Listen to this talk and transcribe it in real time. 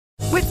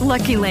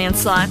Lucky Land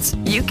Slots,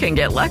 you can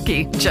get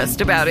lucky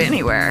just about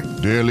anywhere.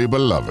 Dearly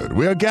beloved,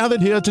 we are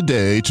gathered here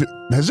today to...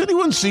 Has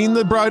anyone seen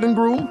the bride and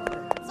groom?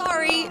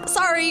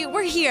 Sorry,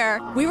 we're here.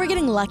 We were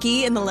getting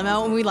lucky in the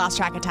limo and we lost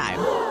track of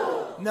time.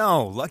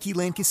 No, Lucky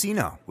Land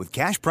Casino, with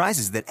cash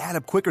prizes that add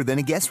up quicker than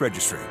a guest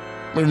registry.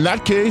 In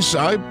that case,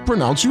 I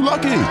pronounce you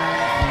lucky.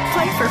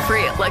 Play for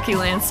free at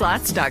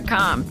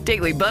LuckyLandSlots.com.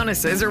 Daily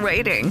bonuses are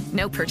waiting.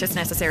 No purchase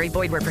necessary.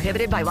 Void where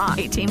prohibited by law.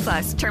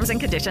 18+. Terms and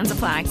conditions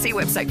apply. See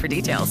website for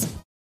details.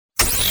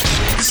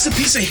 This is a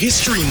piece of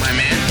history, my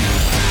man.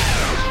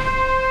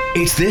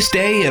 It's This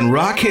Day in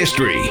Rock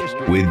History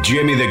with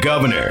Jimmy the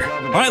Governor.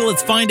 All right,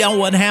 let's find out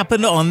what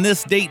happened on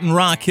this date in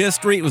rock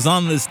history. It was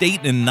on this date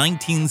in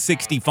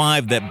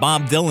 1965 that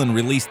Bob Dylan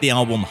released the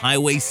album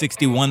Highway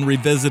 61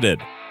 Revisited.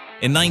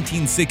 In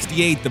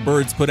 1968, the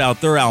Byrds put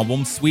out their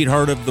album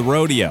Sweetheart of the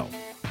Rodeo.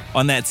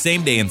 On that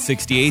same day in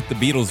 68, the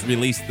Beatles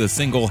released the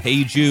single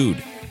Hey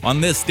Jude. On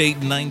this date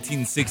in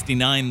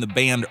 1969, the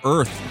band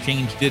Earth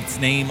changed its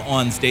name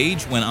on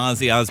stage when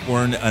Ozzy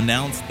Osbourne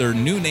announced their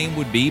new name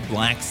would be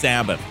Black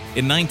Sabbath.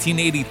 In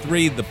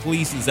 1983, the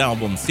Police's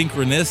album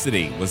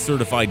Synchronicity was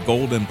certified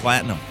gold and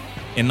platinum.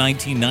 In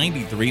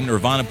 1993,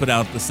 Nirvana put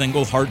out the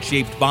single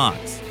Heart-Shaped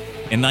Box.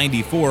 In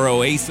 94,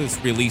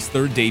 Oasis released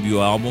their debut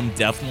album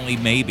Definitely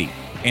Maybe.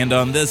 And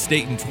on this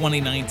date in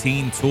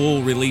 2019,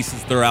 Tool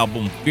releases their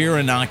album Fear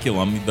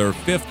Inoculum, their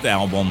fifth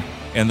album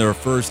and their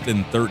first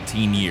in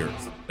 13 years.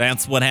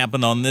 That's what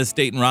happened on this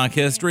date in rock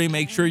history.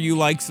 Make sure you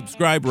like,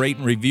 subscribe, rate,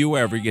 and review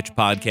wherever you get your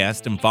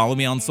podcast, and follow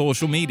me on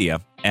social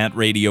media at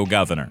Radio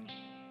Governor.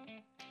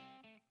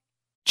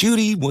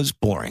 Judy was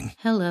boring.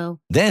 Hello.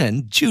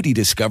 Then Judy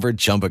discovered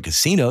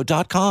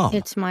ChumbaCasino.com.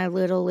 It's my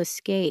little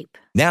escape.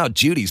 Now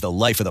Judy's the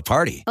life of the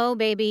party. Oh,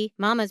 baby,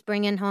 mama's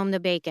bringing home the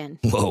bacon.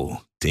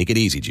 Whoa, take it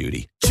easy,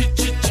 Judy.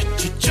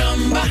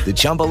 The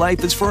Chumba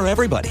life is for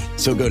everybody.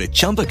 So go to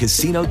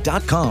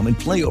ChumbaCasino.com and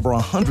play over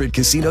 100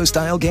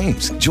 casino-style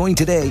games. Join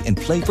today and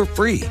play for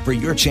free for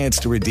your chance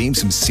to redeem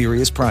some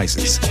serious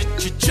prizes.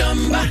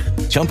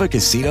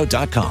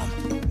 ChumbaCasino.com.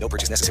 No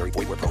purchase necessary.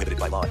 Void where prohibited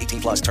by law.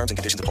 18+. Terms and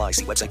conditions apply.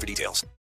 See website for details.